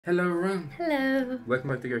Hello everyone! Hello! Welcome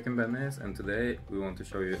back to Greg and Benny's, and today we want to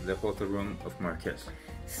show you the hotel room of Marrakech.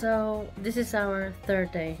 So this is our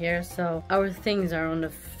third day here, so our things are on the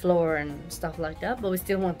floor and stuff like that, but we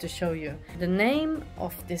still want to show you. The name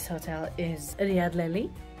of this hotel is Riad Laly,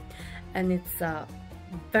 and it's a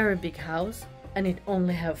very big house and it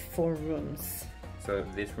only have 4 rooms. So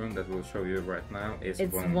this room that we'll show you right now is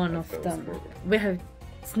one of them. We have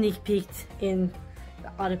sneak peeked in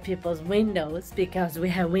other people's windows because we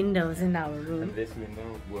have windows in our room. And this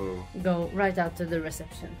window will go right out to the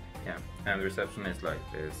reception. Yeah, and the reception is like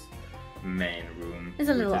this main room. It's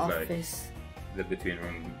a little office. Like the between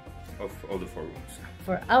room of all the 4 rooms.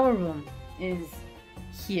 For our room is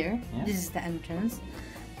here. Yeah. This is the entrance,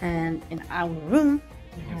 and in our room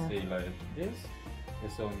you can see like this.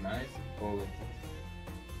 It's so nice. All of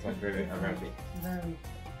it, like very Arabic. Very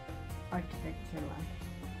architecture-like.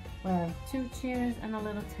 We have 2 chairs and a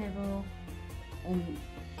little table, and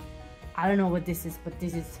I don't know what this is, but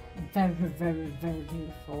this is very, very, very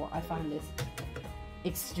beautiful. I find this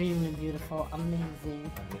extremely beautiful,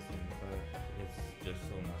 amazing. And this in the back, it's just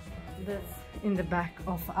so much. That's in the back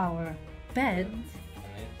of our bed. And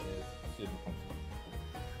it is super comfortable.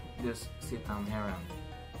 Just sit down here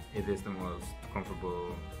and it is the most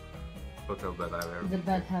comfortable hotel bed I've ever been. The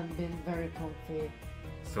bed have been very comfy.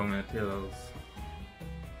 So many pillows.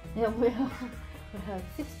 Yeah, we have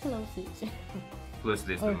 6 pillows each. Plus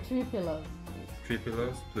this or one. 3 pillows. 3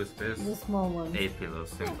 pillows plus this. The small one. 8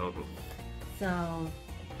 pillows in total. So,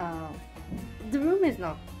 the room is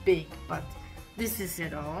not big, but this is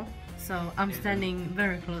it all. So I'm standing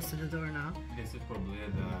very close to the door now. This is probably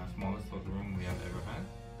the smallest hotel room we have ever had,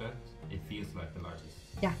 but it feels like the largest.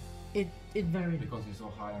 Yeah, it very. Because it's so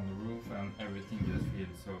high on the roof and everything just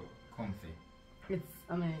feels so comfy. It's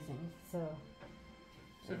amazing. So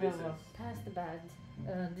So if this I walk is past the bed,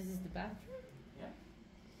 this is the bathroom.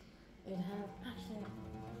 Yeah. It has actually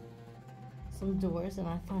some doors, and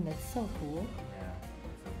I find that so cool. Yeah,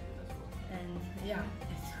 it's so cute as well. And yeah,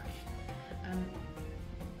 it's so cute.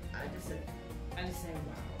 I just say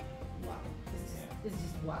wow. This is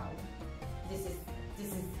just wow. This is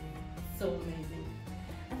so amazing.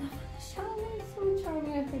 And I find the shower is so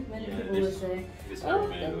charming. I think many people would say, This oh,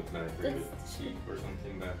 may look like really cheap or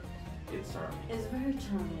something, but it's charming. It's very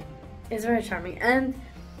charming. It's very charming. And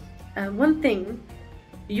one thing,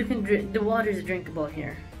 you can drink. The water is drinkable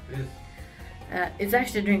here. Yes. It's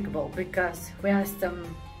actually drinkable because we asked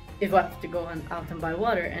them if we have to go out and buy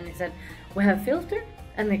water, and he said we have filter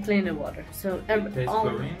and they clean the water. So it tastes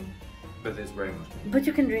chlorine, but it's very much. But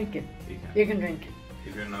you can drink it. You can drink it.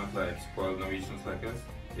 If you're not like spoiled Norwegians like us,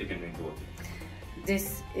 you can drink the water.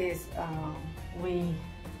 This is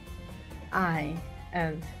I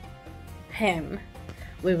and him,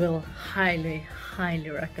 we will highly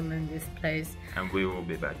recommend this place. And we will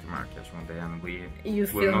be back to Marrakech one day, and we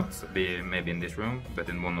will not be maybe in this room, but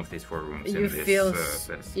in one of these 4 rooms in this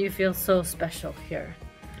place. You feel so special here.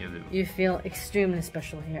 You do. You feel extremely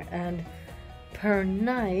special here, and per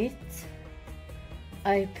night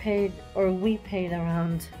we paid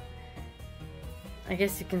around, I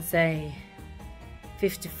guess you can say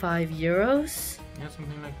 55 euros. Yeah,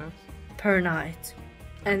 something like that. Per night.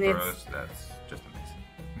 And for us, that's just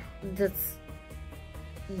amazing.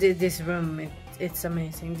 This room, it's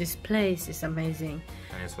amazing. This place is amazing.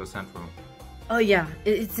 And it's so central. Oh yeah,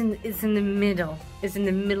 it's in the middle. It's in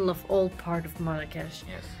the middle of all part of Marrakech.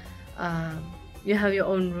 Yes. You have your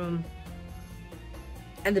own room.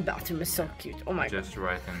 And the bathroom is so cute. Oh my god. Just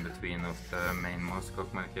right in between of the main mosque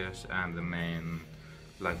of Marrakech and the main,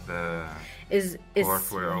 like the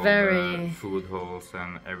part where all the food halls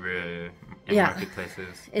and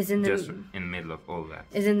marketplaces. It's in just in the middle of all that.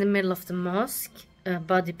 It's in the middle of the mosque,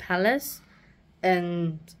 Body Palace,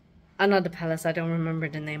 and another palace I don't remember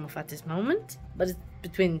the name of at this moment. But it's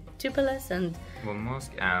between 2 palaces and 1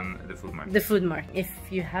 mosque and the food market. The food market. If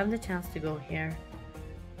you have the chance to go here,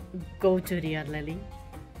 go to Riad Laly.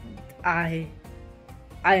 I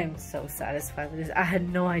am so satisfied with this. I had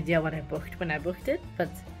no idea what I booked when I booked it, but...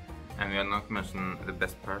 And we have not mentioned the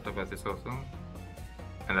best part about this hotel,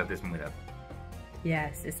 and that is Murad.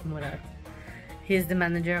 Yes, it's Murad. He's the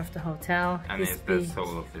manager of the hotel. And he's the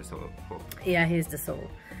soul of this hotel. Yeah, he's the soul.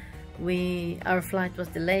 Our flight was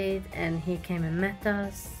delayed, and he came and met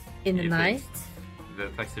us in the night. The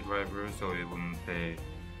taxi driver, so he wouldn't pay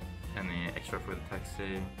any extra for the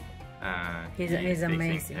taxi. He's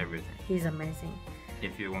amazing. Everything. He's amazing.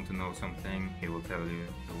 If you want to know something, he will tell you.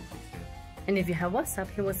 He will fix it. And if you have WhatsApp,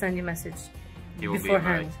 he will send you a message he will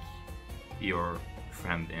beforehand. Be like your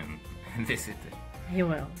friend in this city. He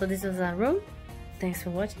will. So this was our room. Thanks for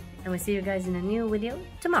watching, and we'll see you guys in a new video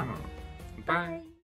tomorrow. Bye.